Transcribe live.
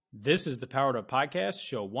This is the Powered Up Podcast,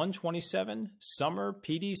 show 127, Summer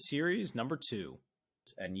PD Series number 2.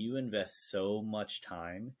 And you invest so much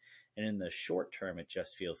time, and in the short term, it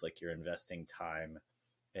just feels like you're investing time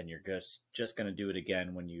and you're just going to do it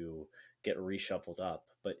again when you get reshuffled up.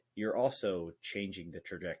 But you're also changing the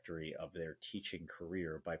trajectory of their teaching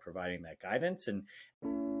career by providing that guidance. And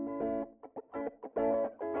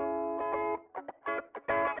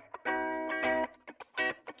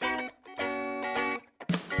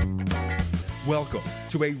Welcome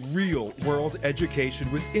to a real-world education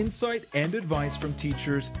with insight and advice from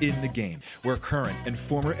teachers in the game, where current and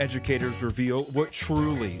former educators reveal what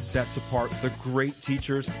truly sets apart the great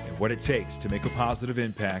teachers and what it takes to make a positive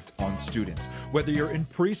impact on students. Whether you're in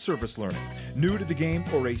pre-service learning, new to the game,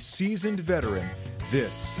 or a seasoned veteran,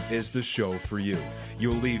 this is the show for you.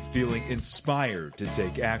 You'll leave feeling inspired to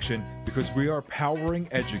take action because we are powering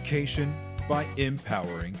education by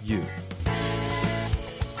empowering you.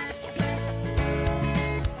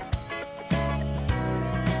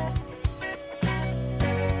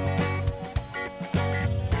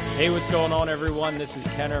 Hey, what's going on, everyone? This is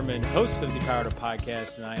Ken Erman, host of the Powered Up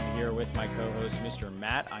Podcast, and I am here with my co-host, Mr.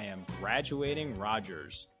 Matt. I am graduating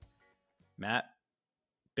Rogers. Matt,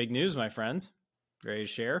 big news, my friend. Ready to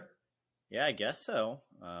share? yeah, I guess so.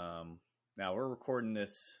 Now we're recording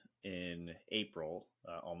this in April,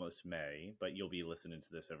 almost May, but you'll be listening to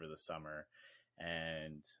this over the summer.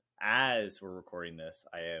 And as we're recording this,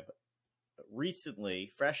 I have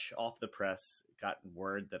recently, fresh off the press, gotten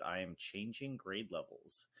word that I am changing grade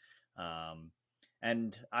levels.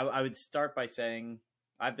 And I would start by saying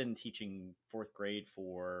I've been teaching fourth grade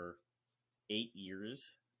for 8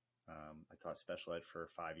 years. I taught special ed for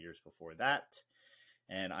 5 years before that.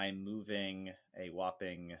 And I'm moving a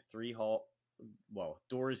whopping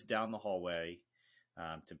doors down the hallway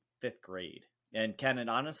to fifth grade. And Ken, and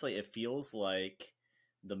honestly, it feels like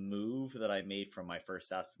the move that I made from my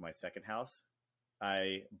first house to my second house.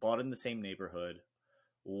 I bought in the same neighborhood,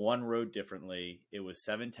 one road differently. It was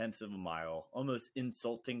 0.7 miles, almost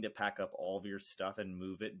insulting to pack up all of your stuff and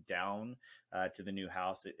move it down to the new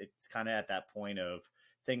house. It's kind of at that point of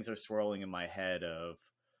things are swirling in my head of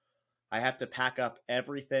I have to pack up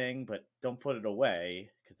everything, but don't put it away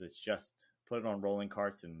because it's just put it on rolling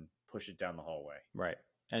carts and push it down the hallway. Right.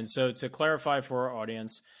 And so to clarify for our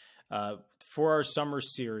audience, for our summer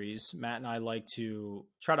series, Matt and I like to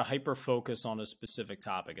try to hyper-focus on a specific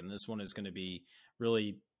topic. And this one is going to be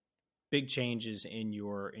really big changes in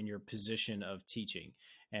your position of teaching.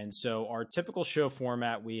 And so our typical show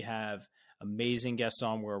format, we have amazing guests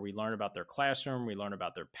on where we learn about their classroom, we learn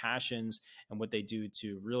about their passions and what they do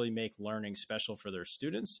to really make learning special for their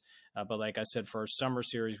students. But like I said, for our summer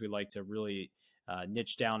series, we like to really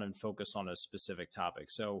niche down and focus on a specific topic.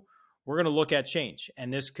 So we're going to look at change,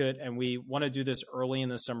 and we want to do this early in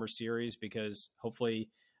the summer series because hopefully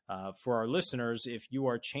for our listeners, if you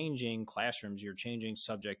are changing classrooms, you're changing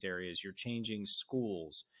subject areas, you're changing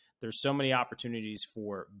schools, there's so many opportunities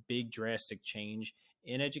for big drastic change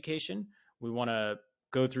in education. We want to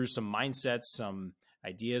go through some mindsets, some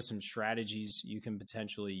ideas, some strategies you can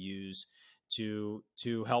potentially use to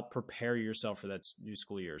help prepare yourself for that new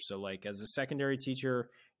school year. So like as a secondary teacher,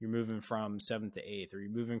 you're moving from 7th to 8th, or you're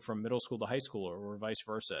moving from middle school to high school, or vice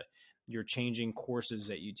versa. You're changing courses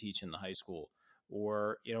that you teach in the high school.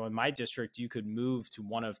 Or, in my district, you could move to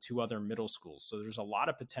one of 2 other middle schools. So there's a lot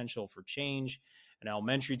of potential for change. An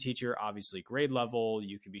elementary teacher, obviously grade level,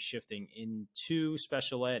 you could be shifting into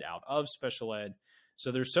special ed, out of special ed.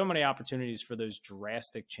 So there's so many opportunities for those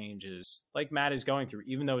drastic changes like Matt is going through.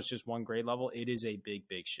 Even though it's just one grade level, it is a big,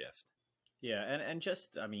 big shift. Yeah, and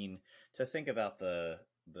just, to think about the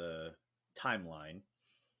timeline,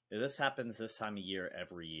 this happens this time of year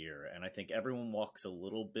every year. And I think everyone walks a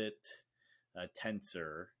little bit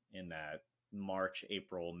tenser in that March,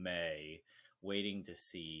 April, May, waiting to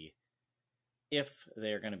see if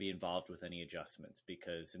they're going to be involved with any adjustments,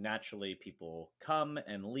 because naturally people come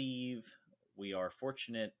and leave. We are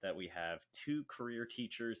fortunate that we have 2 career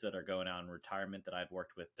teachers that are going out in retirement that I've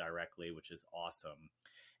worked with directly, which is awesome.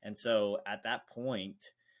 And so at that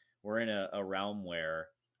point, we're in a realm where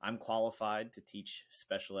I'm qualified to teach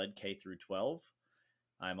special ed K through 12.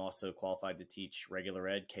 I'm also qualified to teach regular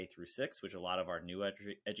ed K through 6, which a lot of our new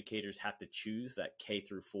educators have to choose that K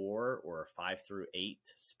through 4 or 5 through 8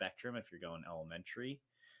 spectrum if you're going elementary.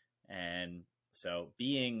 And so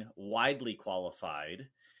being widely qualified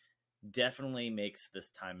definitely makes this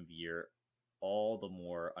time of year all the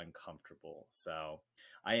more uncomfortable. So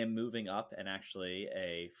I am moving up, and actually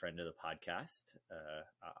a friend of the podcast,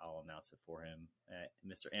 I'll announce it for him,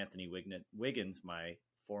 Mr. Anthony Wiggins, my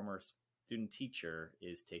former student teacher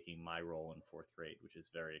is taking my role in fourth grade, which is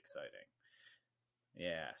very exciting.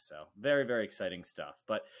 Yeah, so very, very exciting stuff.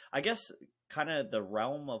 But I guess kind of the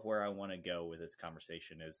realm of where I want to go with this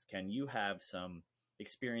conversation is, can you have some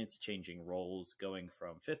experience changing roles going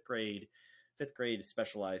from fifth grade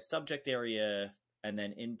specialized subject area, and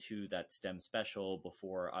then into that STEM special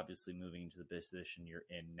before obviously moving into the position you're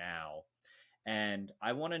in now? And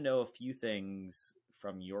I want to know a few things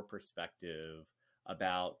from your perspective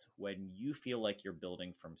about when you feel like you're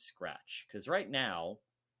building from scratch. Because right now,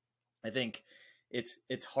 I think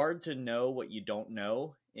it's hard to know what you don't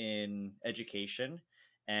know in education.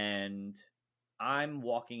 And I'm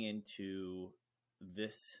walking into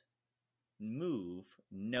this move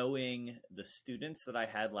knowing the students that I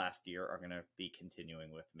had last year are going to be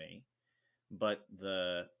continuing with me. But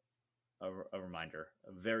a reminder,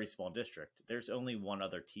 a very small district, there's only one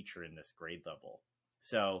other teacher in this grade level.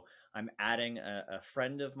 So I'm adding a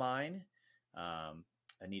friend of mine.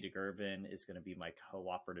 Anita Gervin is going to be my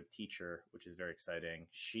cooperative teacher, which is very exciting.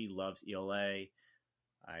 She loves ELA.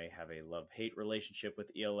 I have a love-hate relationship with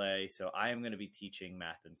ELA. So I am going to be teaching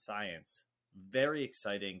math and science. Very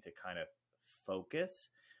exciting to kind of focus,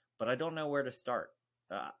 but I don't know where to start.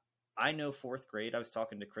 I know fourth grade. I was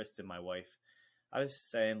talking to Kristen, my wife. I was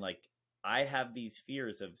saying, like, I have these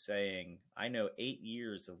fears of saying, I know 8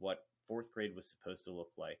 years of what fourth grade was supposed to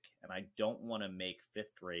look like, and I don't want to make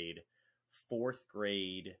fifth grade fourth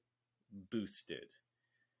grade boosted.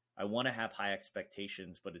 I want to have high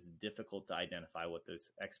expectations, but it's difficult to identify what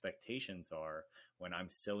those expectations are when I'm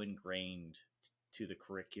so ingrained to the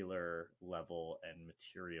curricular level and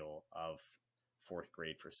material of fourth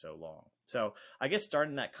grade for so long. So I guess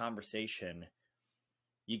starting that conversation,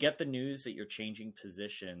 you get the news that you're changing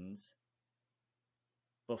positions.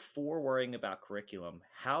 Before worrying about curriculum,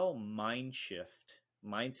 how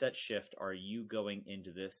mindset shift are you going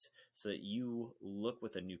into this so that you look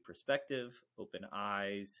with a new perspective, open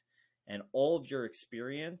eyes, and all of your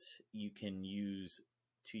experience you can use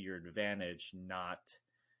to your advantage, not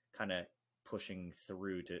kind of pushing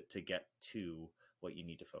through to get to what you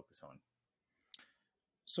need to focus on?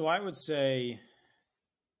 So I would say,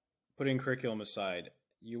 putting curriculum aside,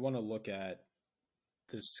 you want to look at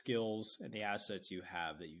the skills and the assets you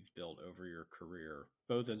have that you've built over your career,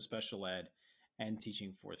 both in special ed and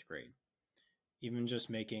teaching fourth grade. Even just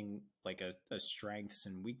making like a strengths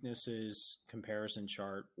and weaknesses comparison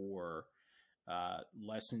chart, or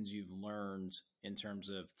lessons you've learned in terms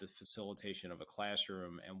of the facilitation of a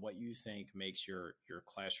classroom and what you think makes your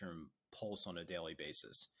classroom pulse on a daily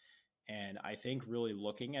basis. And I think really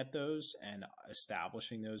looking at those and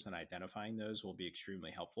establishing those and identifying those will be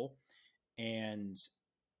extremely helpful. And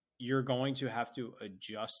you're going to have to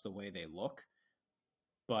adjust the way they look,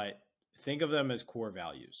 but think of them as core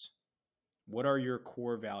values. What are your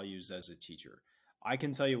core values as a teacher? I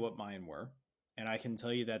can tell you what mine were, and I can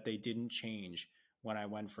tell you that they didn't change when I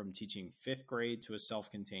went from teaching fifth grade to a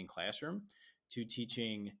self-contained classroom to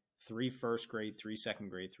teaching 3 first grade, 3 second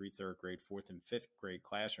grade, 3 third grade, 4th and 5th grade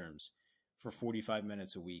classrooms for 45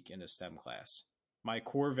 minutes a week in a STEM class. My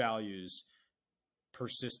core values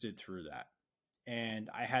persisted through that. And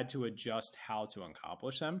I had to adjust how to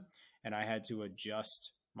accomplish them, and I had to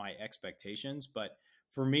adjust my expectations. But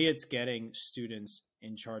for me, it's getting students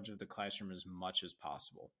in charge of the classroom as much as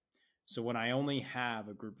possible. So when I only have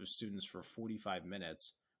a group of students for 45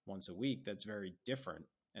 minutes once a week, that's very different.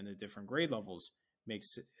 And the different grade levels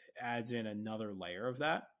adds in another layer of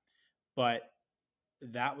that. But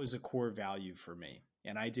that was a core value for me,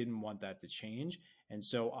 and I didn't want that to change. And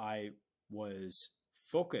so I was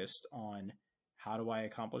focused on, how do I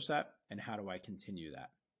accomplish that and how do I continue that?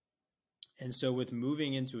 And so with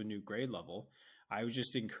moving into a new grade level, I would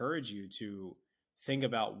just encourage you to think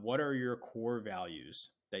about, what are your core values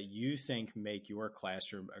that you think make your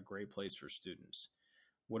classroom a great place for students?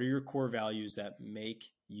 What are your core values that make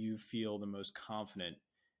you feel the most confident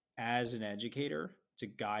as an educator to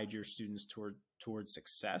guide your students toward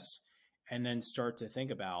success? And then start to think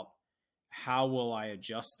about, how will I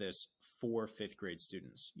adjust this for fifth grade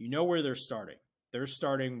students? You know where they're starting. They're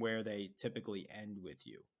starting where they typically end with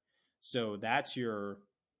you. So that's your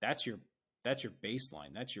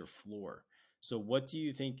baseline. That's your floor. So what do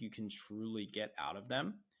you think you can truly get out of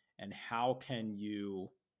them? And how can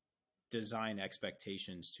you design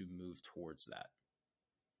expectations to move towards that?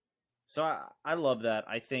 So I love that.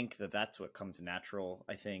 I think that that's what comes natural.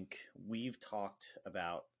 I think we've talked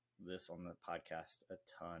about this on the podcast a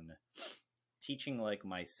ton. Teaching like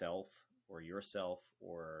myself or yourself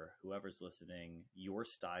or whoever's listening, your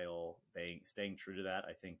style, staying true to that,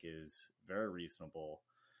 I think is very reasonable.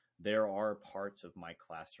 There are parts of my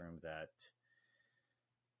classroom that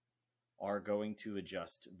are going to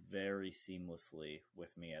adjust very seamlessly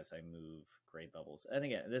with me as I move grade levels. And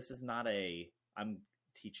again, this is not I'm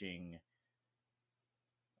teaching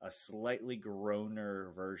a slightly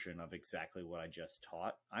growner version of exactly what I just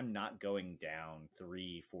taught. I'm not going down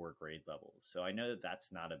 3-4 grade levels. So I know that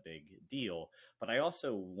that's not a big deal, but I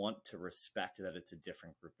also want to respect that it's a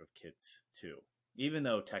different group of kids too, even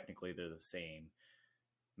though technically they're the same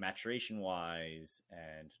maturation wise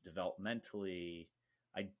and developmentally.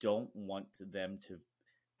 I don't want them to,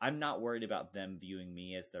 I'm not worried about them viewing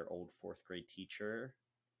me as their old 4th grade teacher.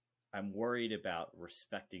 I'm worried about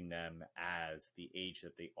respecting them as the age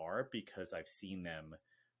that they are, because I've seen them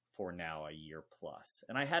for now a year plus.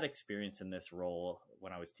 And I had experience in this role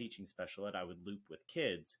when I was teaching special ed. I would loop with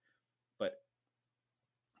kids, but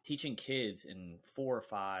teaching kids in 4 or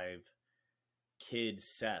 5 kid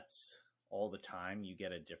sets all the time, you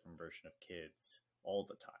get a different version of kids all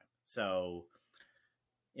the time. So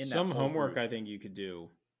in some homework I think you could do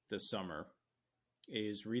this summer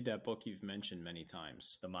is read that book you've mentioned many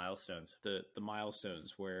times, The Milestones. The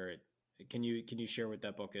Milestones, where can you share what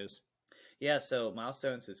that book is? Yeah, so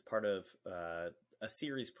Milestones is part of a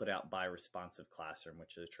series put out by Responsive Classroom,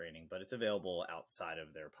 which is a training, but it's available outside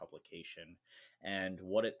of their publication. And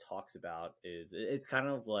what it talks about is, it's kind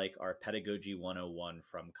of like our Pedagogy 101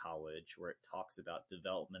 from college, where it talks about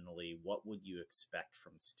developmentally, what would you expect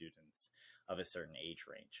from students of a certain age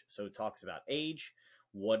range. So it talks about age,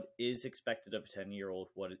 what is expected of a 10-year-old,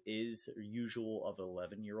 what is usual of an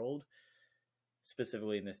 11-year-old,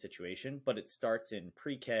 specifically in this situation, but it starts in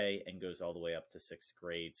pre-K and goes all the way up to 6th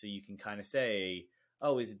grade. So you can kind of say,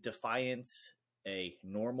 oh, is defiance a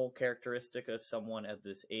normal characteristic of someone at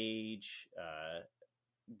this age,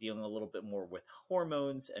 dealing a little bit more with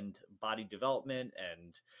hormones and body development,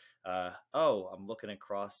 and I'm looking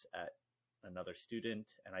across at another student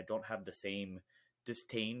and I don't have the same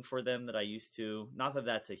disdain for them that I used to. Not that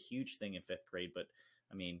that's a huge thing in 5th grade, but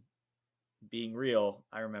I mean, being real,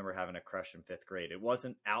 I remember having a crush in 5th grade. It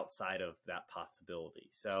wasn't outside of that possibility.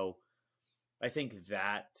 So I think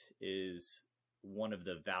that is one of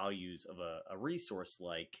the values of a resource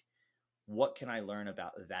like, what can I learn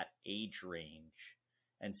about that age range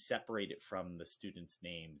and separate it from the students'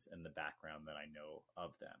 names and the background that I know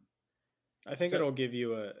of them. I think it'll give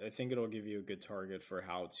you a good target for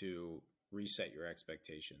how to reset your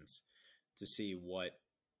expectations, to see what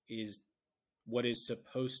is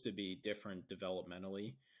supposed to be different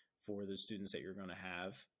developmentally for the students that you're going to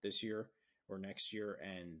have this year or next year,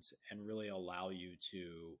 and really allow you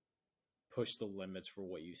to push the limits for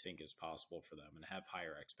what you think is possible for them and have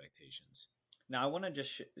higher expectations. Now, I want to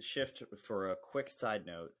just shift for a quick side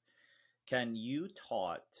note. Ken, you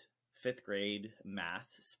taught 5th grade math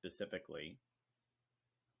specifically.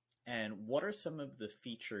 And what are some of the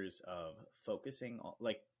features of focusing on,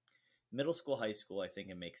 like, middle school, high school? I think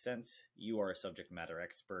it makes sense. You are a subject matter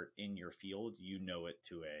expert in your field. You know it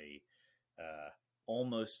to a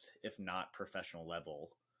almost, if not professional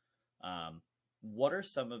level. What are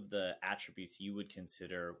some of the attributes you would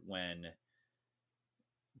consider when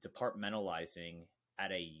departmentalizing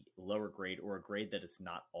at a lower grade or a grade that is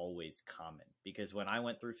not always common? Because when I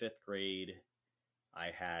went through 5th grade, I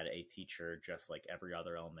had a teacher just like every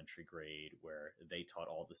other elementary grade where they taught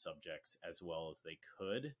all the subjects as well as they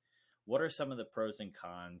could. What are some of the pros and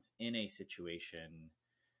cons in a situation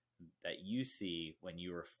that you see when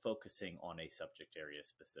you are focusing on a subject area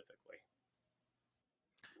specifically?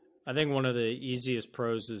 I think one of the easiest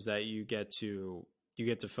pros is that you get to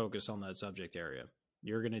focus on that subject area.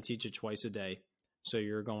 You're going to teach it twice a day. So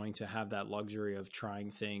you're going to have that luxury of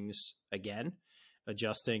trying things again,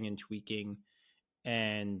 adjusting and tweaking.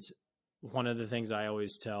 And one of the things I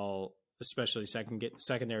always tell, especially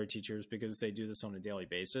secondary teachers, because they do this on a daily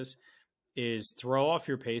basis, is throw off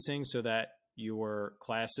your pacing so that your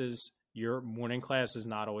morning class is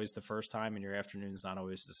not always the first time and your afternoon is not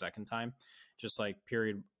always the second time. Just like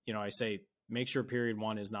I say, make sure period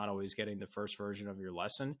 1 is not always getting the first version of your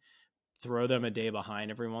lesson. Throw them a day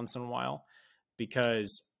behind every once in a while,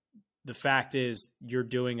 because the fact is you're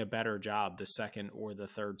doing a better job the second or the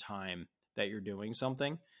third time that you're doing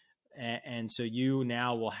something. And so you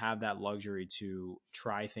now will have that luxury to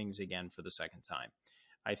try things again for the second time.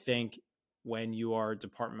 I think when you are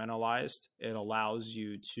departmentalized, it allows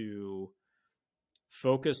you to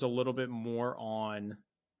focus a little bit more on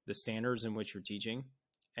the standards in which you're teaching,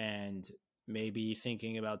 and maybe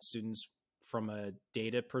thinking about students from a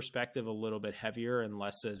data perspective a little bit heavier and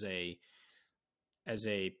less as a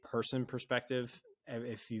person perspective.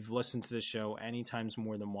 If you've listened to the show any times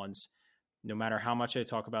more than once, no matter how much I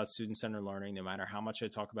talk about student-centered learning, no matter how much I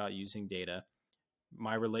talk about using data,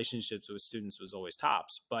 my relationships with students was always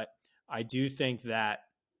tops. But I do think that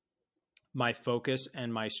my focus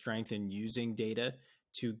and my strength in using data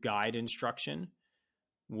to guide instruction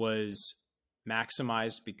was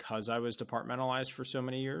maximized because I was departmentalized for so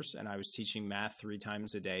many years, and I was teaching math 3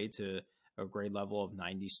 times a day to a grade level of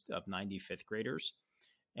 90 fifth graders.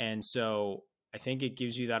 And so I think it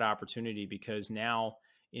gives you that opportunity because now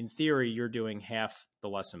in theory, you're doing half the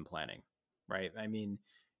lesson planning, right? I mean,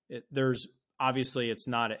 there's obviously it's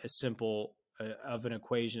not as simple of an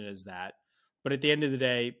equation as that, but at the end of the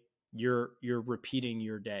day, you're repeating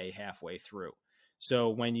your day halfway through. So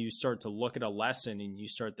when you start to look at a lesson and you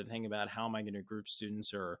start to think about how am I going to group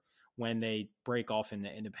students, or when they break off into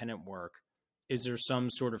independent work, is there some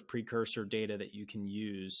sort of precursor data that you can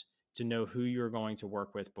use to know who you're going to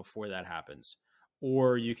work with before that happens?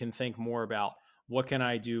 Or you can think more about what can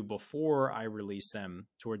I do before I release them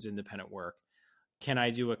towards independent work? Can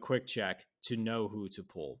I do a quick check to know who to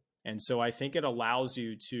pull? And so I think it allows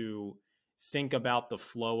you to think about the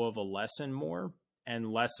flow of a lesson more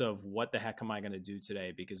and less of what the heck am I going to do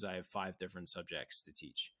today because I have 5 different subjects to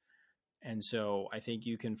teach. And so I think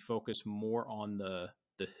you can focus more on the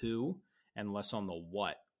who and less on the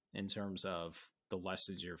what in terms of the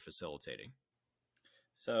lessons you're facilitating.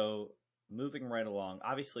 So moving right along,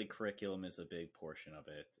 obviously curriculum is a big portion of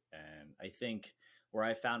it. And I think where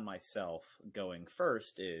I found myself going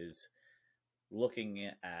first is looking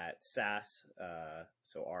at SAS,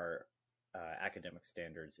 so our academic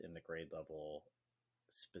standards in the grade level,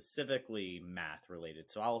 specifically math related.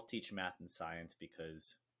 So I'll teach math and science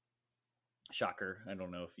because, shocker, I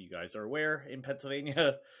don't know if you guys are aware, in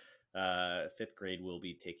Pennsylvania, 5th grade will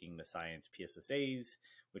be taking the science PSSAs,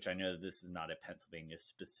 which I know that this is not a Pennsylvania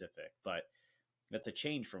specific, but that's a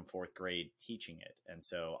change from 4th grade teaching it. And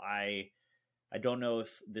so I don't know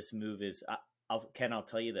if this move is, I'll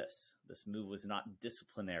tell you this move was not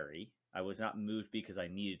disciplinary. I was not moved because I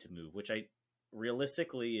needed to move, which I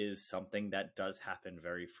realistically is something that does happen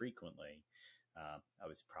very frequently. I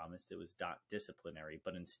was promised it was not disciplinary,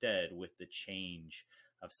 but instead with the change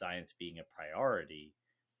of science being a priority,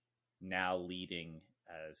 now leading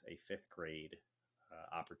as a 5th grade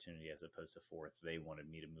opportunity as opposed to 4th, they wanted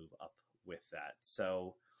me to move up with that.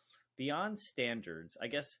 So beyond standards, I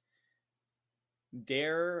guess,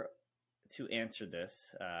 dare to answer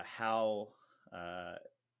this, how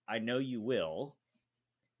I know you will.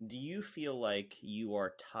 Do you feel like you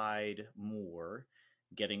are tied more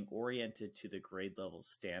getting oriented to the grade level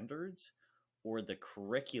standards or the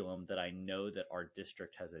curriculum that I know that our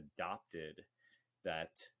district has adopted that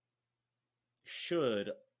should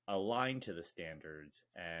align to the standards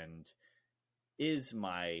and is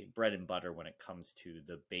my bread and butter when it comes to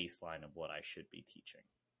the baseline of what I should be teaching?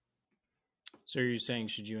 So you're saying,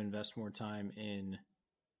 should you invest more time in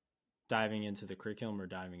diving into the curriculum or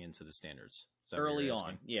diving into the standards? Early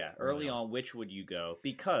on. Yeah. Early on, which would you go?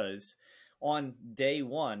 Because on day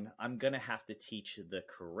one, I'm going to have to teach the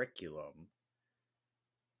curriculum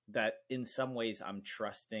that in some ways I'm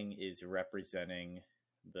trusting is representing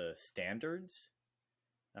the standards.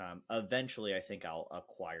 Eventually, I think I'll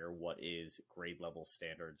acquire what is grade level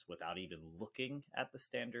standards without even looking at the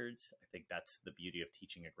standards. I think that's the beauty of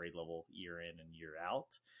teaching a grade level year in and year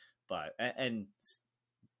out. But and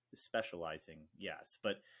specializing, yes.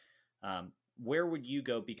 But where would you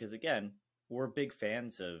go? Because again, we're big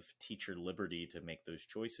fans of teacher liberty to make those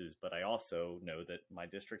choices. But I also know that my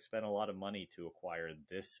district spent a lot of money to acquire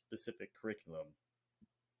this specific curriculum.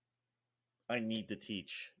 I need to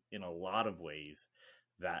teach in a lot of ways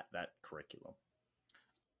that curriculum.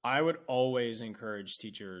 I would always encourage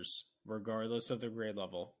teachers, regardless of the grade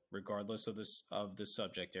level, regardless of the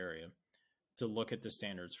subject area, to look at the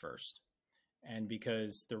standards first. And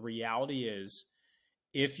because the reality is,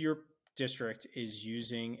 if your district is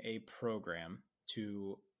using a program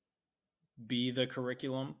to be the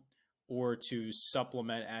curriculum or to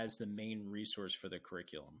supplement as the main resource for the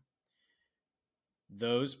curriculum,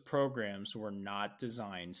 those programs were not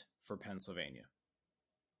designed for Pennsylvania.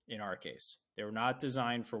 In our case, they were not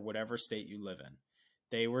designed for whatever state you live in.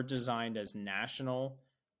 They were designed as national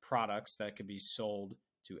products that could be sold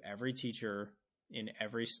to every teacher in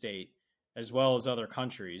every state, as well as other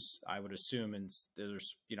countries, I would assume. And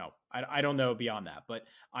there's, I don't know beyond that, but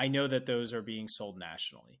I know that those are being sold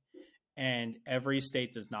nationally. And every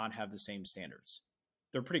state does not have the same standards.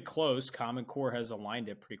 They're pretty close. Common Core has aligned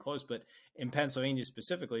it pretty close, but in Pennsylvania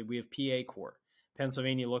specifically, we have PA Core.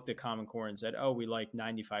 Pennsylvania looked at Common Core and said, oh, we like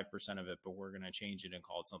 95% of it, but we're going to change it and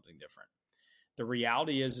call it something different. The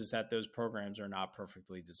reality is that those programs are not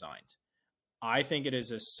perfectly designed. I think it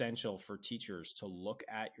is essential for teachers to look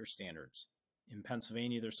at your standards. In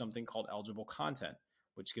Pennsylvania, there's something called eligible content,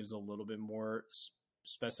 which gives a little bit more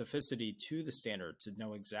specificity to the standard to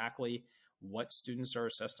know exactly what students are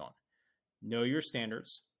assessed on. Know your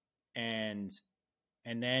standards, and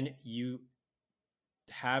then you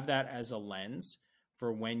have that as a lens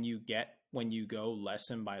for when you go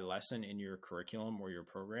lesson by lesson in your curriculum or your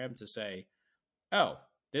program to say, oh,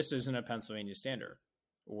 this isn't a Pennsylvania standard,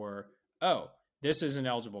 or, oh, this isn't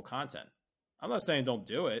eligible content. I'm not saying don't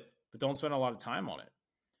do it, but don't spend a lot of time on it.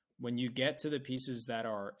 When you get to the pieces that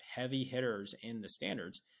are heavy hitters in the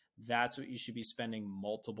standards, that's what you should be spending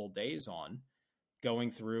multiple days on,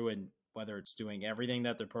 going through, and whether it's doing everything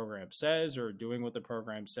that the program says or doing what the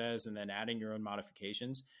program says and then adding your own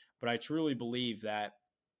modifications. But I truly believe that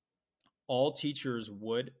all teachers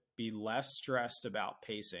would be less stressed about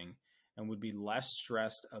pacing and would be less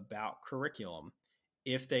stressed about curriculum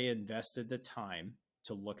if they invested the time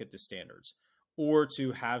to look at the standards, or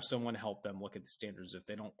to have someone help them look at the standards if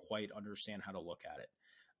they don't quite understand how to look at it.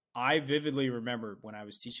 I vividly remember when I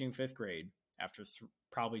was teaching fifth grade, after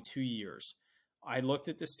probably 2 years, I looked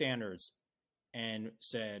at the standards and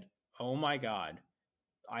said, oh my God,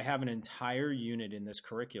 I have an entire unit in this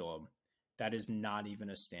curriculum that is not even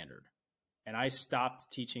a standard. And I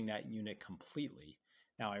stopped teaching that unit completely.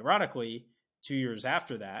 Now, ironically, 2 years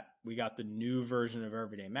after that, we got the new version of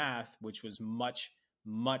Everyday Math, which was much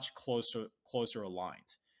closer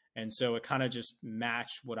aligned. And so it kind of just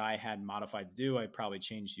matched what I had modified to do. I probably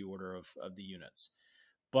changed the order of the units.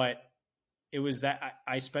 But it was that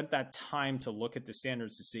I spent that time to look at the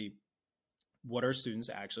standards to see what are students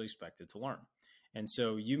actually expected to learn. And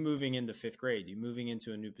so you moving into fifth grade, you moving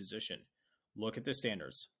into a new position, look at the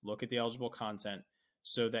standards, look at the eligible content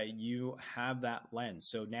so that you have that lens.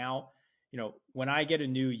 So now, when I get a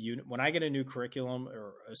new unit, when I get a new curriculum,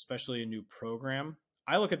 or especially a new program,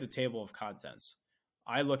 I look at the table of contents.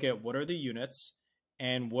 I look at what are the units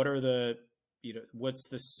and what are the, what's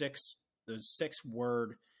the six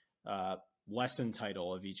word lesson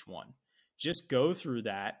title of each one. Just go through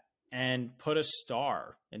that and put a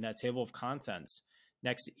star in that table of contents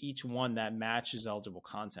next to each one that matches eligible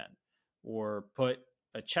content, or put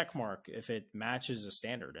a check mark if it matches a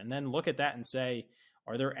standard, and then look at that and say,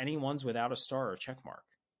 are there any ones without a star or check mark?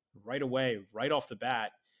 Right away, right off the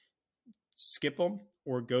bat, skip them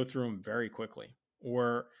or go through them very quickly,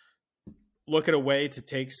 or look at a way to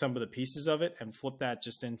take some of the pieces of it and flip that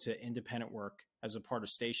just into independent work as a part of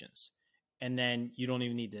stations. And then you don't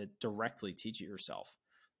even need to directly teach it yourself.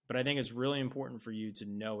 But I think it's really important for you to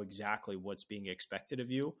know exactly what's being expected of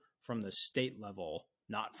you from the state level,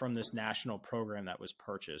 not from this national program that was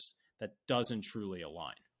purchased that doesn't truly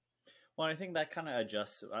align. Well, I think that kind of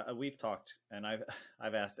adjusts. We've talked, and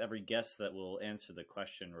I've asked every guest that will answer the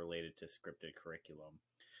question related to scripted curriculum.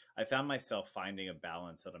 I found myself finding a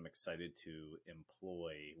balance that I'm excited to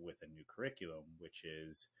employ with a new curriculum, which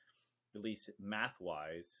is, at least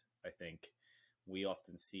math-wise, I think we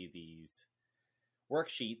often see these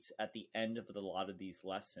worksheets at the end of a lot of these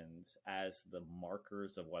lessons as the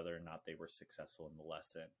markers of whether or not they were successful in the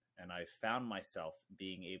lesson. And I found myself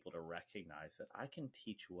being able to recognize that I can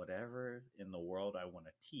teach whatever in the world I want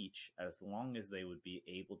to teach, as long as they would be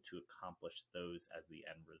able to accomplish those as the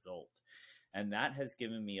end result. And that has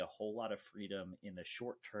given me a whole lot of freedom in the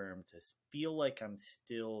short term to feel like I'm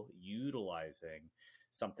still utilizing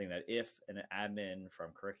something that, if an admin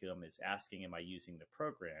from curriculum is asking, am I using the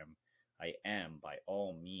program? I am, by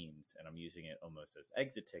all means, and I'm using it almost as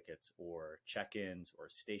exit tickets or check-ins or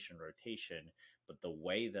station rotation. But the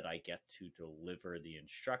way that I get to deliver the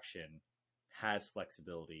instruction has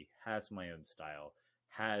flexibility, has my own style,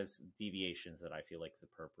 has deviations that I feel like is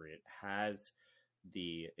appropriate, has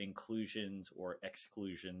the inclusions or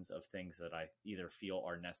exclusions of things that I either feel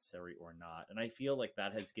are necessary or not. And I feel like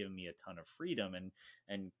that has given me a ton of freedom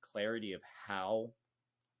and clarity of how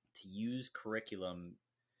to use curriculum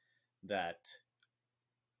that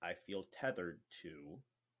I feel tethered to,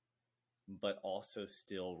 but also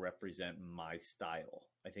still represent my style.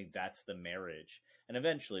 I think that's the marriage. And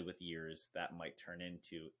eventually with years, that might turn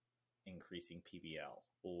into increasing PBL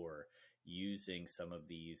or using some of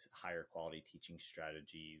these higher quality teaching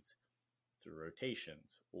strategies through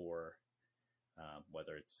rotations, or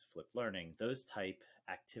whether it's flipped learning, those type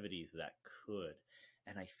activities that could.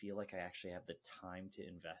 And I feel like I actually have the time to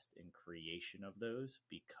invest in creation of those,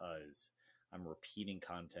 because I'm repeating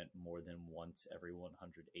content more than once every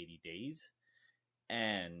 180 days.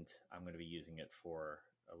 And I'm going to be using it for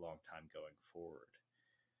a long time going forward.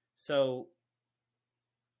 So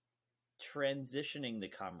transitioning the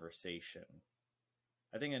conversation,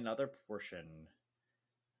 I think another portion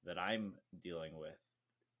that I'm dealing with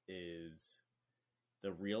is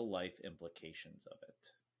the real life implications of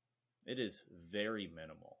it. It is very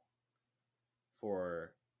minimal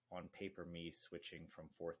for, on paper, me switching from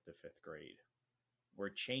 4th to 5th grade. We're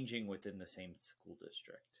changing within the same school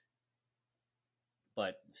district.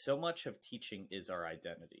 But so much of teaching is our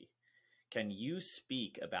identity. Can you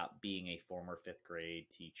speak about being a former 5th grade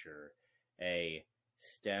teacher, a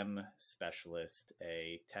STEM specialist,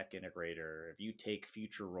 a tech integrator? If you take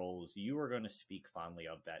future roles, you are going to speak fondly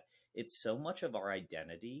of that. It's so much of our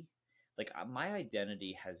identity. Like, my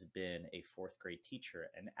identity has been a 4th grade teacher.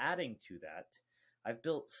 And adding to that, I've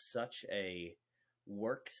built such a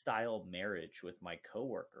work style marriage with my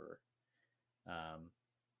coworker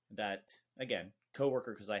that, again,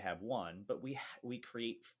 coworker because I have one, but we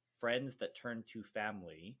create friends that turn to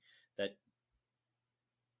family, that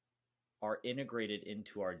are integrated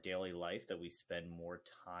into our daily life, that we spend more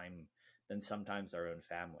time than sometimes our own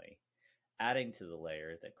family. Adding to the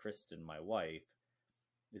layer that Kristen, my wife,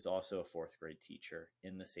 is also a 4th grade teacher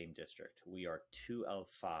in the same district. We are 2 of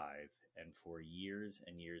 5, and for years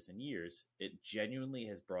and years and years, it genuinely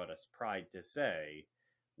has brought us pride to say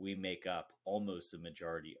we make up almost the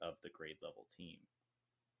majority of the grade level team.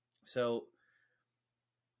 So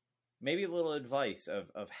maybe a little advice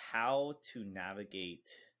of how to navigate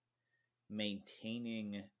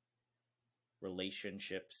maintaining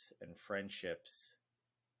relationships and friendships,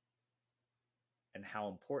 and how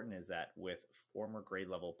important is that with former grade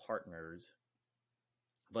level partners,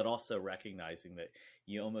 but also recognizing that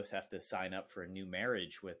you almost have to sign up for a new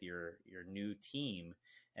marriage with your new team,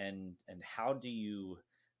 and how do you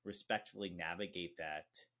respectfully navigate that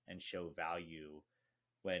and show value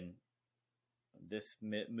when this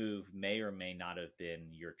move may or may not have been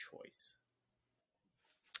your choice?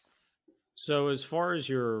 So as far as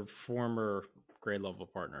your former grade level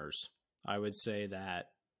partners, I would say that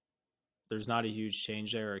there's not a huge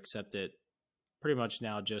change there, except it pretty much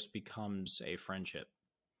now just becomes a friendship.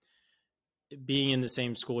 Being in the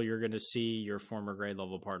same school, you're going to see your former grade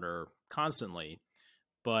level partner constantly,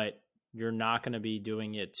 but you're not going to be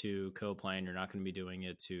doing it to co-plan. You're not going to be doing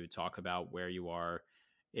it to talk about where you are.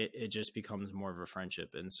 It just becomes more of a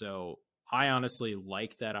friendship. And so I honestly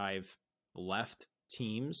like that I've left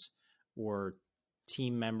teams, or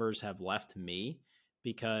team members have left me,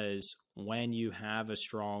 because when you have a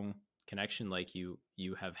strong connection like you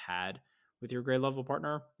have had with your grade level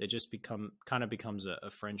partner, it just becomes a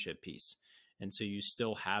friendship piece. And so you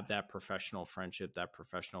still have that professional friendship, that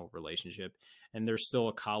professional relationship, and there's still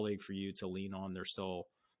a colleague for you to lean on. There's still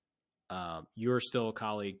you're still a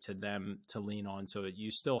colleague to them to lean on. So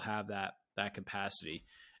you still have that capacity.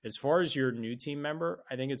 As far as your new team member,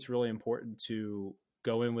 I think it's really important to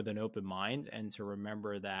go in with an open mind and to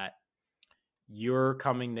remember that you're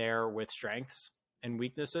coming there with strengths and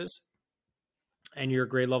weaknesses, and your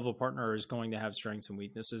grade level partner is going to have strengths and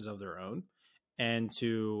weaknesses of their own. And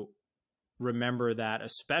to remember that,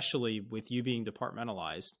 especially with you being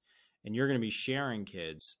departmentalized and you're going to be sharing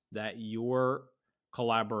kids, that your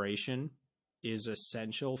collaboration is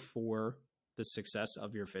essential for the success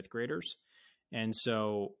of your 5th graders. And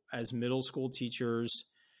so as middle school teachers,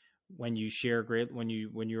 when you share when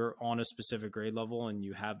you're on a specific grade level and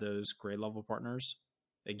you have those grade level partners,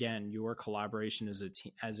 again, your collaboration as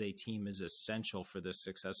a team is essential for the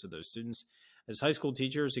success of those students. As high school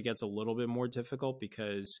teachers, it gets a little bit more difficult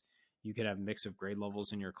because you could have a mix of grade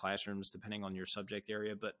levels in your classrooms depending on your subject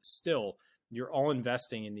area, but still, you're all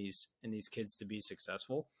investing in these kids to be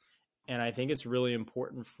successful. And I think it's really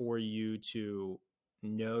important for you to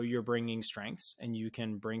know you're bringing strengths, and you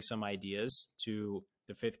can bring some ideas to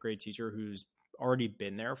the 5th grade teacher who's already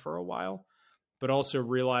been there for a while, but also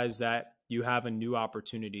realize that you have a new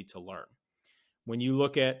opportunity to learn. When you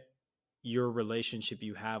look at your relationship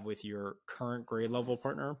you have with your current grade level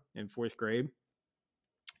partner in 4th grade,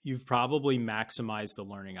 you've probably maximized the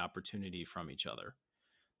learning opportunity from each other.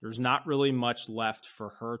 There's not really much left for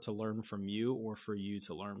her to learn from you or for you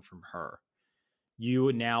to learn from her.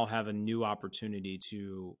 You now have a new opportunity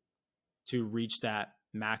to reach that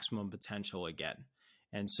maximum potential again.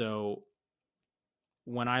 And so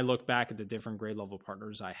when I look back at the different grade level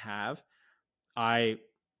partners I have, I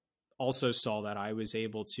also saw that I was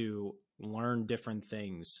able to learn different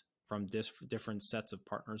things from different sets of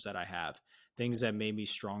partners that I have, things that made me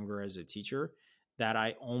stronger as a teacher, that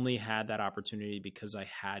I only had that opportunity because I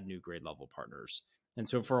had new grade level partners. And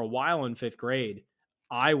so for a while in 5th grade,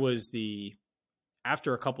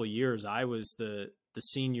 after a couple of years, I was the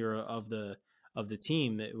senior of the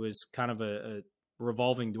team. It was kind of a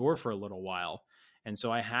revolving door for a little while. And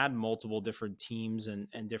so I had multiple different teams and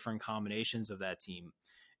different combinations of that team.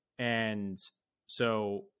 And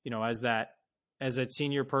so, as a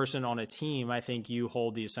senior person on a team, I think you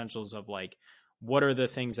hold the essentials of like what are the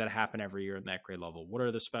things that happen every year in that grade level? What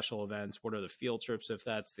are the special events? What are the field trips if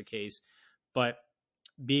that's the case? But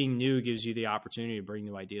being new gives you the opportunity to bring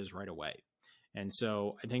new ideas right away. And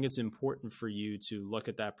so I think it's important for you to look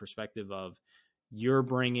at that perspective of you're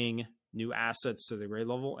bringing new assets to the grade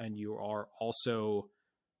level, and you are also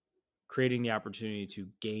creating the opportunity to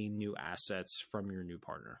gain new assets from your new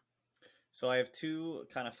partner. So I have two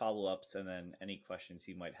kind of follow-ups and then any questions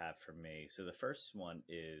you might have for me. So the first one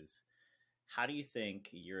is, how do you think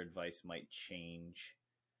your advice might change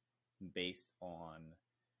based on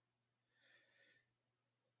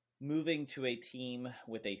moving to a team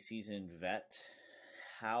with a seasoned vet?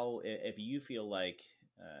 How, if you feel like,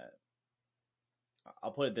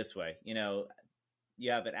 I'll put it this way,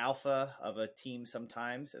 you have an alpha of a team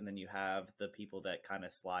sometimes, and then you have the people that kind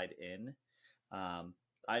of slide in.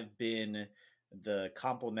 I've been the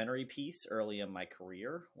complementary piece early in my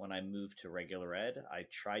career. When I moved to regular ed, I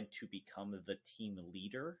tried to become the team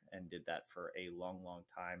leader and did that for a long, long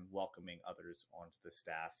time, welcoming others onto the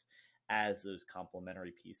staff as those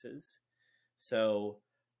complementary pieces. So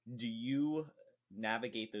do you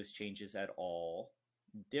navigate those changes at all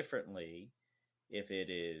differently if it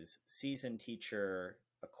is seasoned teacher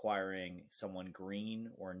acquiring someone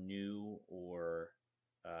green or new or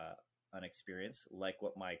unexperienced, like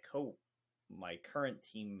what my current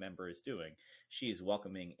team member is doing? She is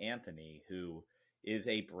welcoming Anthony, who is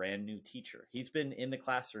a brand new teacher. He's been in the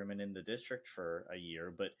classroom and in the district for a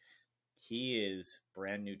year, but he is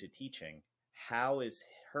brand new to teaching. How is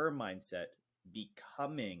her mindset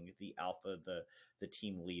becoming the alpha, the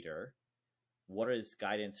team leader? What is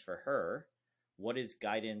guidance for her? What is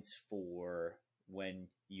guidance for when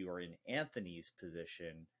you are in Anthony's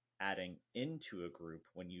position, adding into a group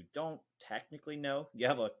when you don't technically know? You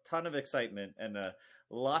have a ton of excitement and a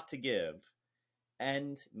lot to give.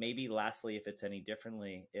 And maybe lastly, if it's any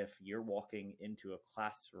differently, if you're walking into a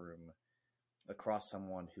classroom across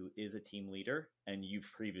someone who is a team leader and you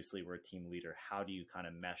previously were a team leader, how do you kind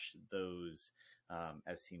of mesh those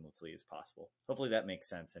as seamlessly as possible? Hopefully that makes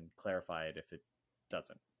sense, and clarify it if it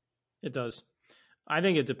doesn't. It does. I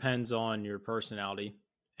think it depends on your personality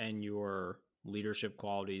and your leadership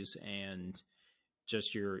qualities and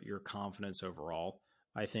just your confidence overall.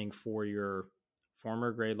 I think for your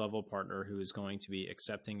former grade level partner who is going to be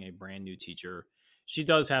accepting a brand new teacher, she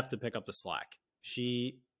does have to pick up the slack.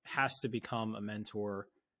 She has to become a mentor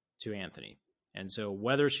to Anthony. And so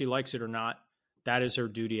whether she likes it or not, that is her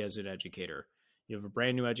duty as an educator. You have a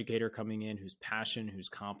brand new educator coming in who's passionate, who's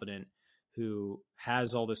competent, who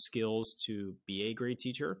has all the skills to be a great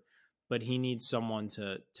teacher, but he needs someone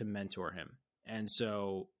to mentor him. And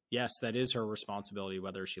so, yes, that is her responsibility,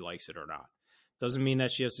 whether she likes it or not. Doesn't mean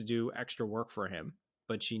that she has to do extra work for him,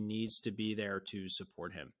 but she needs to be there to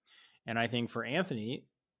support him. And I think for Anthony,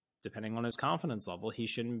 depending on his confidence level, he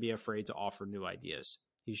shouldn't be afraid to offer new ideas.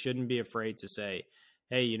 He shouldn't be afraid to say,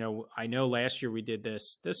 hey, I know last year we did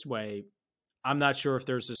this way. I'm not sure if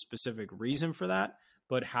there's a specific reason for that,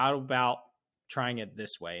 but how about trying it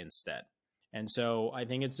this way instead? And so I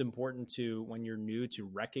think it's important to, when you're new, to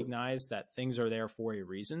recognize that things are there for a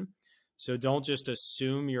reason. So don't just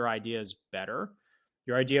assume your idea is better.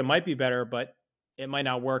 Your idea might be better, but it might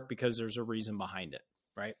not work because there's a reason behind it,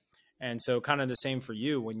 right? And so kind of the same for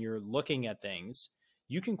you. When you're looking at things,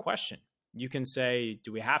 you can question. You can say,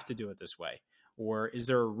 do we have to do it this way? Or is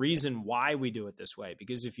there a reason why we do it this way?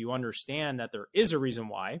 Because if you understand that there is a reason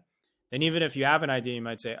why, then even if you have an idea, you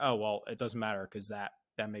might say, oh, well, it doesn't matter because that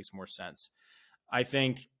makes more sense. I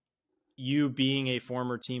think you being a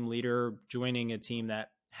former team leader, joining a team that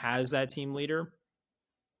has that team leader,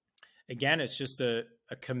 again, it's just a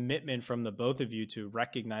commitment from the both of you to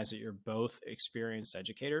recognize that you're both experienced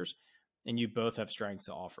educators and you both have strengths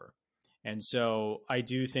to offer. And so I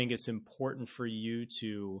do think it's important for you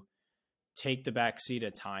to take the back seat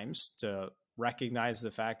at times, to recognize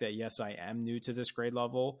the fact that, yes, I am new to this grade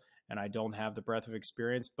level and I don't have the breadth of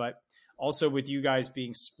experience, but also with you guys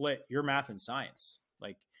being split, you're math and science.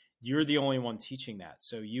 Like, you're the only one teaching that.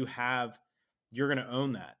 So you're going to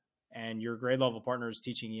own that. And your grade level partner is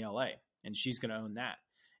teaching ELA and she's going to own that.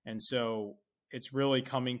 And so it's really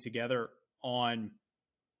coming together on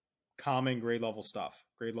common grade level stuff,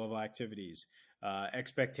 grade level activities,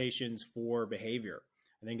 expectations for behavior.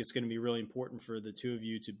 I think it's going to be really important for the two of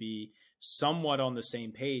you to be somewhat on the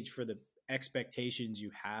same page for the expectations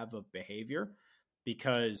you have of behavior,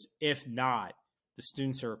 because if not, the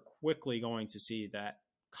students are quickly going to see that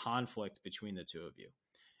conflict between the two of you.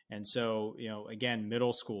 And so, again,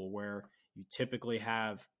 middle school, where you typically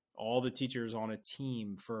have all the teachers on a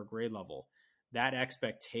team for a grade level, that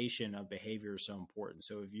expectation of behavior is so important.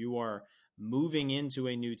 So if you are moving into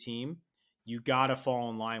a new team, you got to fall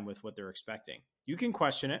in line with what they're expecting. You can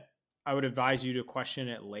question it. I would advise you to question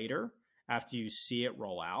it later after you see it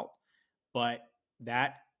roll out. But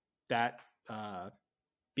that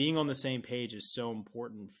being on the same page is so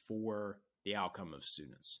important for the outcome of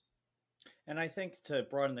students. And I think to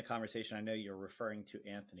broaden the conversation, I know you're referring to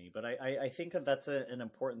Anthony, but I think that that's an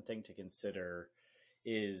important thing to consider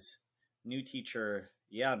is new teacher.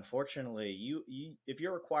 Yeah, unfortunately, you if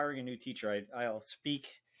you're requiring a new teacher, I'll speak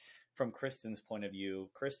from Kristen's point of view.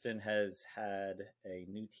 Kristen has had a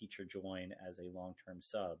new teacher join as a long-term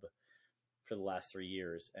sub for the last 3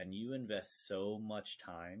 years, and you invest so much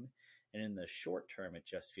time. And in the short term, it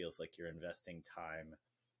just feels like you're investing time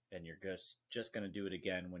and you're just going to do it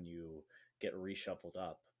again when you get reshuffled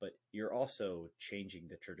up. But you're also changing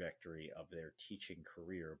the trajectory of their teaching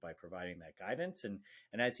career by providing that guidance. And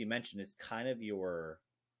as you mentioned, it's kind of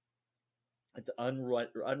it's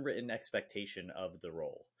unwritten expectation of the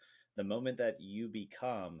role. The moment that you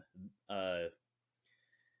become, I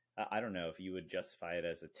don't know if you would justify it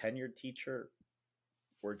as a tenured teacher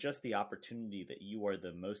or just the opportunity that you are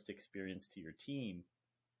the most experienced to your team,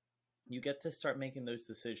 you get to start making those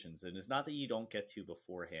decisions. And it's not that you don't get to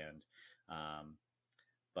beforehand,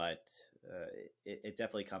 but it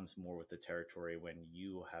definitely comes more with the territory when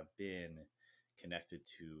you have been connected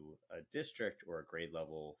to a district or a grade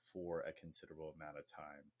level for a considerable amount of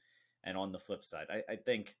time. And on the flip side, I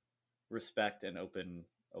think respect and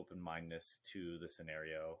open-mindedness to the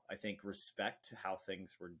scenario. I think respect to how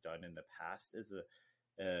things were done in the past is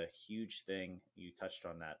a huge thing. You touched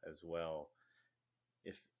on that as well.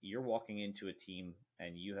 If you're walking into a team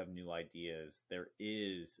and you have new ideas, there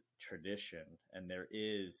is tradition and there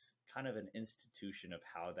is kind of an institution of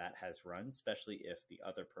how that has run, especially if the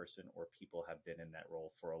other person or people have been in that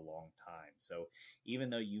role for a long time. So even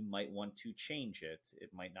though you might want to change it, it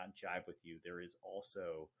might not jive with you. There is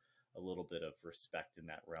also a little bit of respect in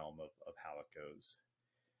that realm of how it goes.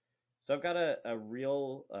 So I've got a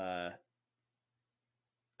real, I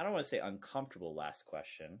don't want to say uncomfortable last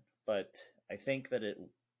question, but I think that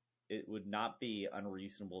it would not be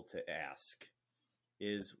unreasonable to ask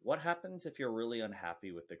is what happens if you're really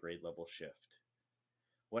unhappy with the grade level shift?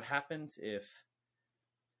 What happens if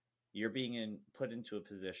you're being put into a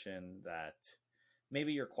position that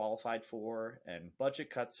maybe you're qualified for and budget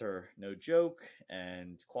cuts are no joke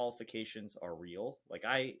and qualifications are real? Like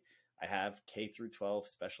I have K through 12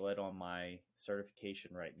 special ed on my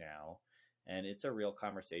certification right now. And it's a real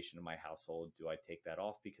conversation in my household. Do I take that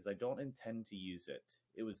off? Because I don't intend to use it.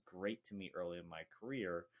 It was great to me early in my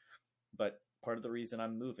career, but part of the reason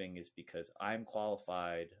I'm moving is because I'm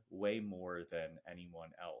qualified way more than anyone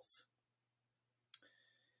else.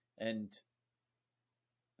 And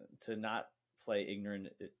to not play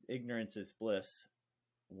ignorance is bliss,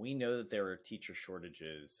 we know that there are teacher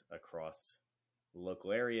shortages across the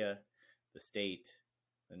local area, the state,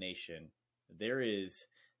 the nation. There is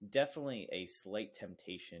definitely a slight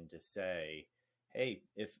temptation to say, hey,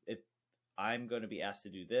 if I'm going to be asked to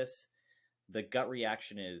do this, the gut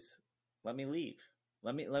reaction is, let me leave.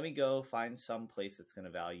 Let me go find some place that's going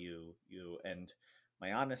to value you. And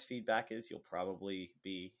my honest feedback is you'll probably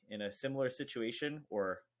be in a similar situation,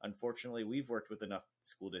 or unfortunately, we've worked with enough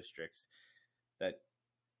school districts that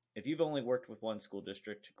if you've only worked with one school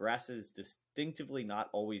district, grass is distinctively not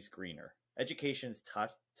always greener. Education's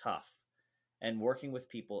tough. And working with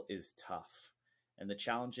people is tough. And the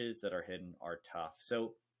challenges that are hidden are tough.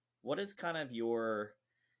 So what is kind of your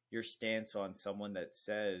stance on someone that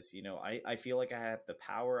says, I feel like I have the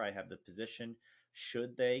power, I have the position.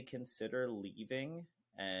 Should they consider leaving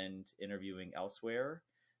and interviewing elsewhere?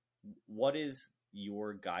 What is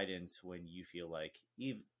your guidance when you feel like,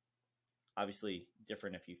 obviously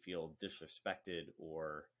different if you feel disrespected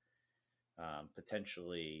or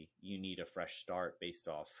potentially you need a fresh start based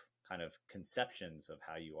off kind of conceptions of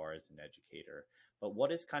how you are as an educator. But what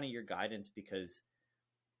is kind of your guidance? Because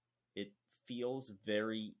it feels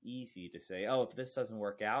very easy to say, oh, if this doesn't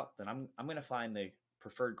work out, then I'm going to find the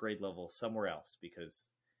preferred grade level somewhere else because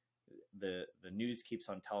the news keeps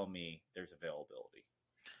on telling me there's availability.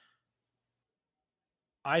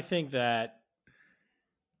 I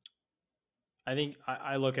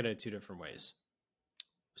look at it two different ways.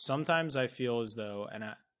 Sometimes I feel as though,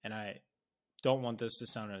 and I don't want this to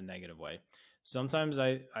sound in a negative way. Sometimes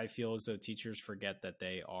I feel as though teachers forget that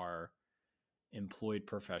they are employed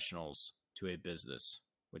professionals to a business,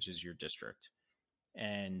 which is your district.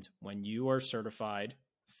 And when you are certified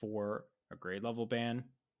for a grade level band,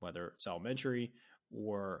 whether it's elementary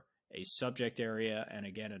or a subject area, and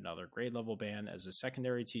again, another grade level band as a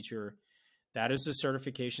secondary teacher, that is the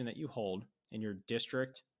certification that you hold, and your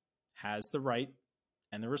district has the right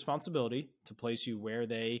and the responsibility to place you where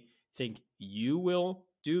they think you will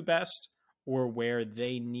do best or where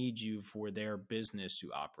they need you for their business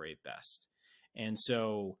to operate best. And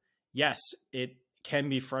so, yes, it can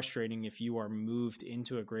be frustrating if you are moved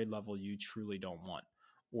into a grade level you truly don't want,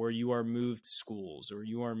 or you are moved schools, or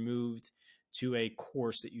you are moved to a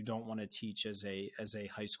course that you don't want to teach as a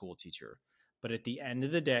high school teacher. But at the end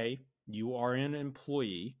of the day, you are an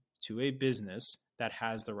employee to a business that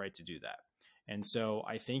has the right to do that. And so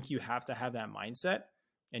I think you have to have that mindset,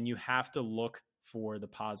 and you have to look for the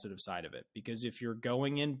positive side of it, because if you're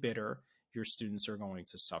going in bitter, your students are going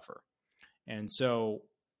to suffer. And so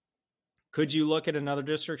could you look at another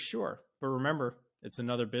district? Sure. But remember, it's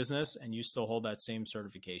another business and you still hold that same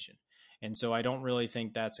certification. And so I don't really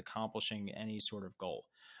think that's accomplishing any sort of goal.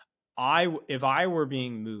 If I were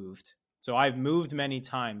being moved, so I've moved many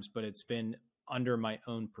times, but it's been under my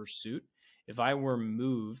own pursuit. If I were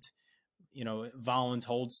moved,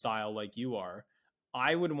 voluntold style like you are,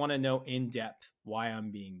 I would want to know in depth why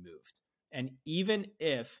I'm being moved. And even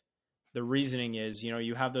if the reasoning is,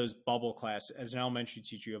 you have those bubble classes, as an elementary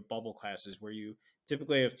teacher, you have bubble classes where you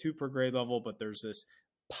typically have 2 per grade level, but there's this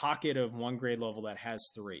pocket of 1 grade level that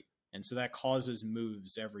has 3. And so that causes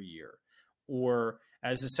moves every year. Or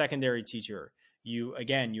as a secondary teacher, you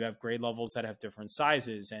have grade levels that have different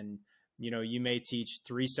sizes, and you may teach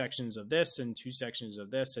 3 sections of this and 2 sections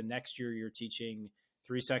of this, and next year you're teaching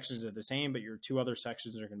 3 sections of the same, but your 2 other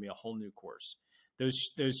sections are going to be a whole new course.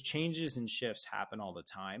 Those changes and shifts happen all the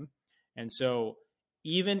time. And so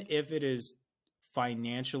even if it is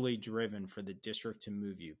financially driven for the district to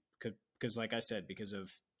move you, because like I said, because of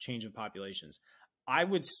change of populations, I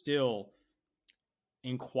would still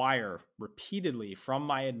inquire repeatedly from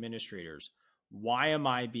my administrators, why am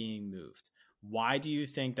I being moved? Why do you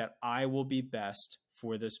think that I will be best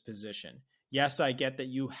for this position? Yes, I get that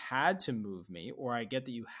you had to move me, or I get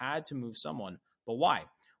that you had to move someone, but why?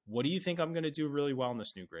 What do you think I'm going to do really well in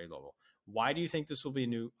this new grade level? Why do you think this will be a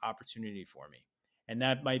new opportunity for me? And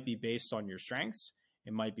that might be based on your strengths.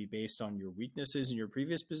 It might be based on your weaknesses in your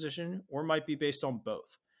previous position, or it might be based on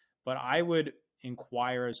both. But I would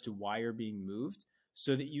inquire as to why you're being moved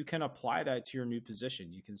so that you can apply that to your new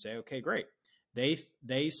position. You can say, okay, great.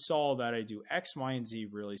 They saw that I do X, Y, and Z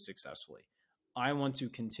really successfully. I want to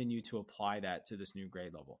continue to apply that to this new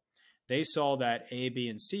grade level. They saw that A, B,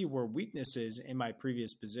 and C were weaknesses in my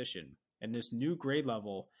previous position, and this new grade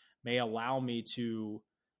level may allow me to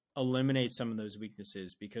eliminate some of those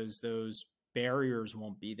weaknesses because those barriers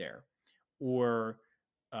won't be there, or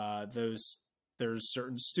there's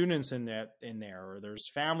certain students in there, or there's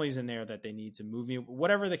families in there that they need to move me.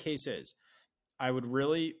 Whatever the case is, I would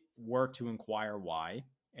really work to inquire why,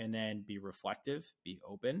 and then be reflective, be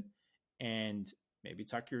open, and maybe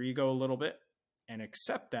tuck your ego a little bit and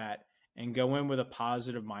accept that, and go in with a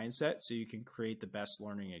positive mindset so you can create the best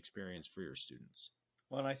learning experience for your students.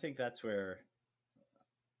 Well, and I think that's where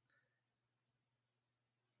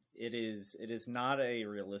it is not a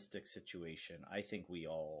realistic situation. I think we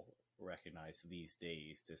all recognize these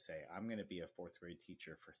days to say, I'm going to be a 4th grade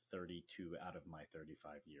teacher for 32 out of my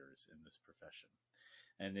 35 years in this profession.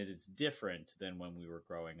 And it is different than when we were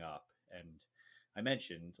growing up. And I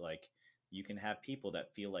mentioned, you can have people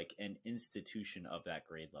that feel like an institution of that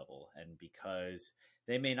grade level. And because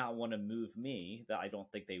they may not want to move me, that I don't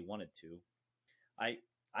think they wanted to,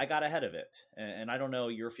 I got ahead of it. And I don't know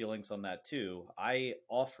your feelings on that too. I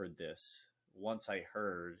offered this once I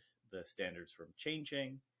heard the standards were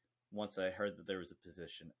changing, once I heard that there was a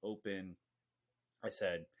position open. I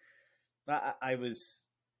said, I was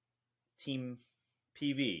team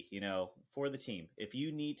PV, for the team. If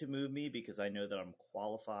you need to move me because I know that I'm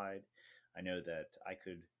qualified, I know that I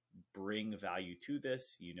could bring value to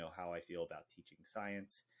this, how I feel about teaching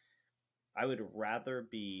science, I would rather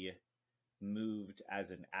be moved as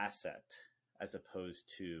an asset as opposed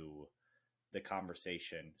to the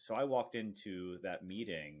conversation. So I walked into that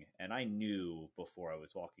meeting, and I knew before I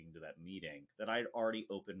was walking to that meeting that I'd already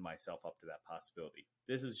opened myself up to that possibility.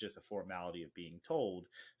 This was just a formality of being told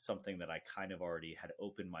something that I kind of already had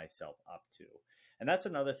opened myself up to. And that's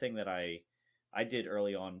another thing that I did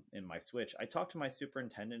early on in my switch. I talked to my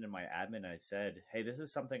superintendent and my admin, and I said, hey, this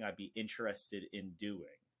is something I'd be interested in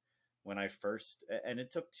doing. When I first, and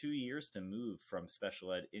it took 2 years to move from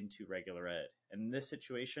special ed into regular ed. And in this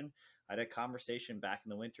situation, I had a conversation back in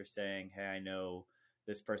the winter saying, hey, I know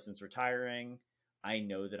this person's retiring. I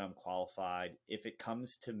know that I'm qualified. If it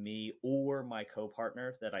comes to me or my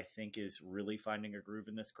co-partner that I think is really finding a groove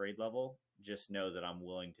in this grade level, just know that I'm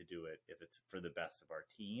willing to do it if it's for the best of our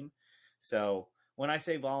team. So when I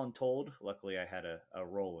say voluntold, luckily I had a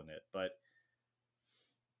role in it. But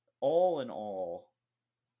all in all,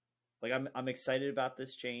 like I'm excited about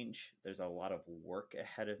this change. There's a lot of work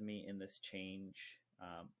ahead of me in this change.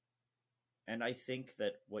 And I think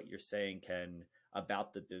that what you're saying, Ken,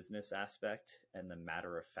 about the business aspect and the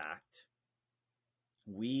matter of fact,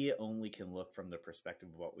 we only can look from the perspective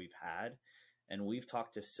of what we've had. And we've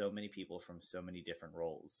talked to so many people from so many different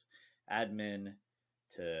roles, admin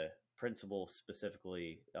to principal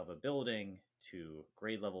specifically of a building, to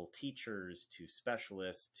grade level teachers, to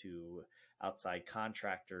specialists, to outside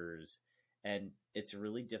contractors. And it's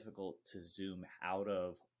really difficult to zoom out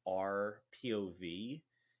of our POV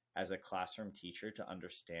as a classroom teacher to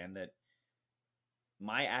understand that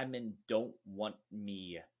my admin don't want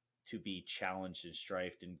me to be challenged and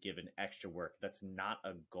strifed and given extra work. That's not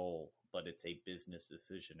a goal, but it's a business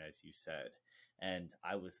decision, as you said. And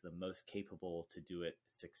I was the most capable to do it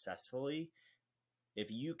successfully. If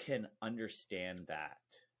you can understand that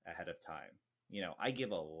ahead of time, I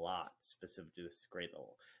give a lot specific to this grade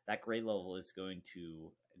level. That grade level is going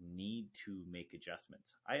to need to make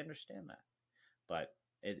adjustments. I understand that. But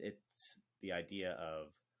it's the idea of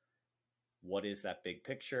what is that big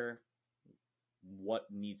picture? What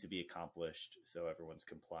needs to be accomplished so everyone's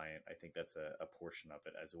compliant? I think that's a portion of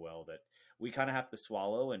it as well that we kind of have to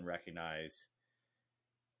swallow and recognize.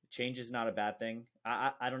 Change is not a bad thing.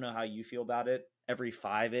 I don't know how you feel about it. Every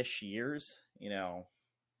 5-ish years,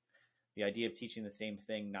 the idea of teaching the same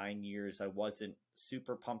thing 9 years, I wasn't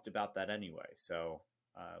super pumped about that anyway. So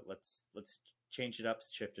let's change it up,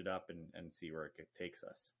 shift it up, and see where it takes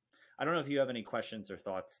us. I don't know if you have any questions or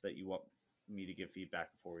thoughts that you want me to give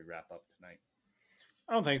feedback before we wrap up tonight.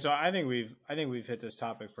 I don't think so. I think we've hit this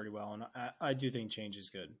topic pretty well, and I do think change is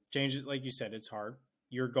good. Change, like you said, it's hard.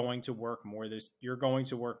 You're going to work more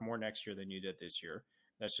next year than you did this year.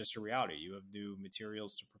 That's just a reality. You have new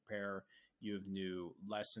materials to prepare. You have new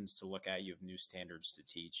lessons to look at. You have new standards to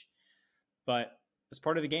teach. But it's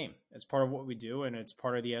part of the game. It's part of what we do, and it's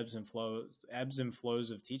part of the ebbs and flows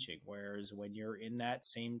of teaching. Whereas when you're in that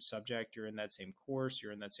same subject, you're in that same course,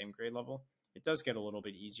 you're in that same grade level, it does get a little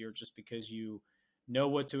bit easier just because you know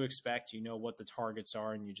what to expect, you know what the targets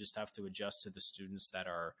are, and you just have to adjust to the students that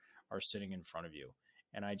are sitting in front of you.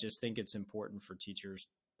 And I just think it's important for teachers,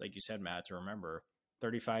 like you said, Matt, to remember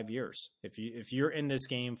 35 years. If you're in this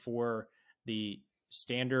game for the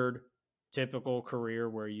standard typical career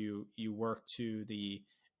where you work to the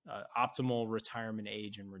optimal retirement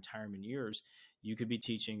age and retirement years, you could be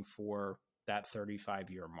teaching for that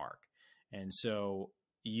 35-year mark. And so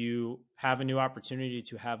you have a new opportunity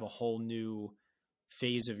to have a whole new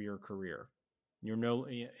phase of your career.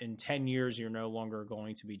 In 10 years, you're no longer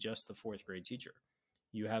going to be just the fourth grade teacher.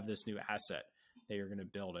 You have this new asset that you're going to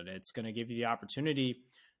build, and it's going to give you the opportunity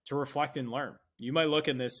to reflect and learn. You might look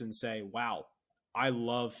at this and say, wow, I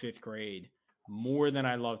love fifth grade more than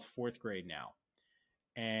I loved fourth grade now.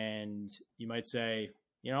 And you might say,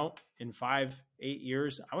 in 5-8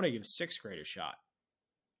 years, I want to give sixth grade a shot.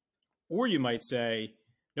 Or you might say,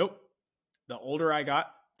 nope, the older I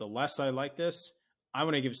got, the less I like this. I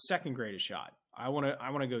want to give second grade a shot. I want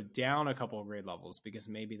to go down a couple of grade levels because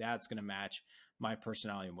maybe that's going to match my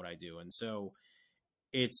personality and what I do. And so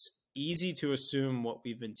it's easy to assume what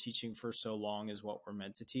we've been teaching for so long is what we're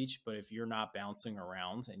meant to teach. But if you're not bouncing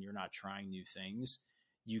around and you're not trying new things,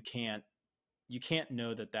 you can't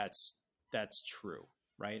know that that's true.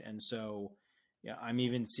 Right. And so, I'm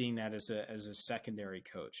even seeing that as a secondary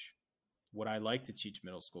coach. Would I like to teach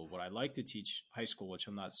middle school? Would I like to teach high school, which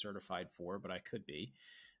I'm not certified for, but I could be?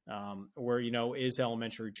 Or, is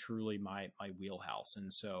elementary truly my wheelhouse?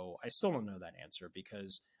 And so I still don't know that answer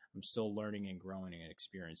because I'm still learning and growing and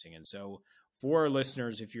experiencing. And so for our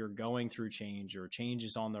listeners, if you're going through change or change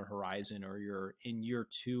is on the horizon or you're in year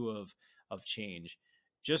 2 of change,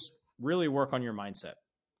 just really work on your mindset.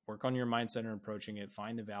 Work on your mindset and approaching it.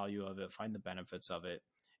 Find the value of it. Find the benefits of it.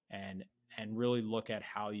 And really look at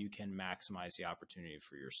how you can maximize the opportunity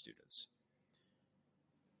for your students.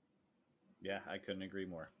 Yeah, I couldn't agree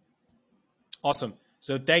more. Awesome.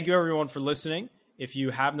 So thank you everyone for listening. If you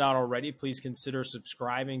have not already, please consider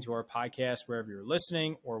subscribing to our podcast wherever you're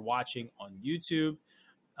listening or watching on YouTube.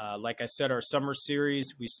 Like I said, our summer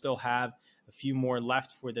series, we still have a few more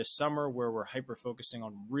left for this summer where we're hyper-focusing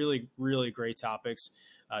on really, really great topics.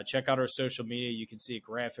 Check out our social media. You can see a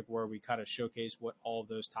graphic where we kind of showcase what all of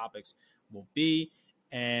those topics will be.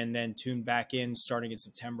 And then tune back in starting in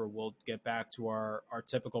September. We'll get back to our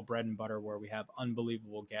typical bread and butter where we have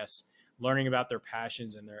unbelievable guests learning about their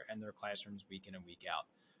passions and their classrooms week in and week out.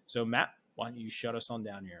 So Matt, why don't you shut us on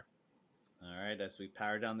down here? All right. As we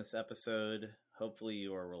power down this episode, hopefully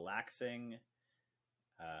you are relaxing,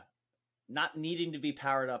 not needing to be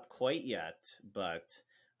powered up quite yet, but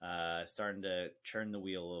starting to churn the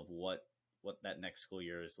wheel of what that next school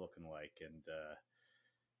year is looking like, and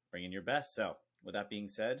bring in your best. So with that being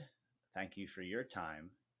said, thank you for your time,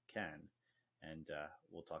 Ken, and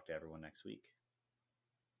we'll talk to everyone next week.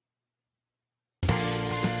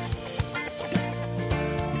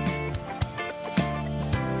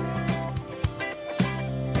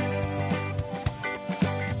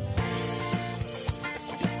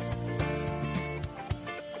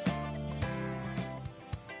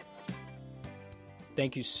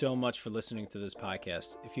 Thank you so much for listening to this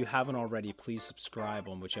podcast. If you haven't already, please subscribe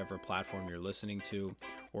on whichever platform you're listening to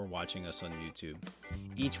or watching us on YouTube.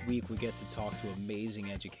 Each week, we get to talk to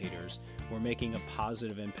amazing educators who are making a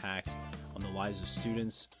positive impact on the lives of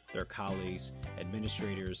students, their colleagues,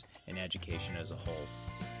 administrators, and education as a whole.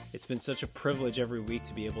 It's been such a privilege every week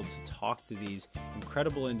to be able to talk to these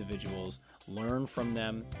incredible individuals, learn from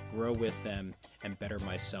them, grow with them, and better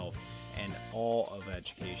myself and all of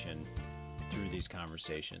education through these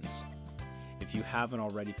conversations. If you haven't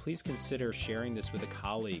already, please consider sharing this with a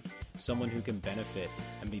colleague, someone who can benefit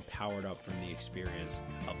and be powered up from the experience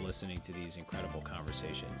of listening to these incredible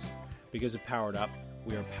conversations. Because of Powered Up,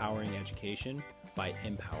 we are powering education by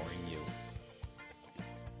empowering you.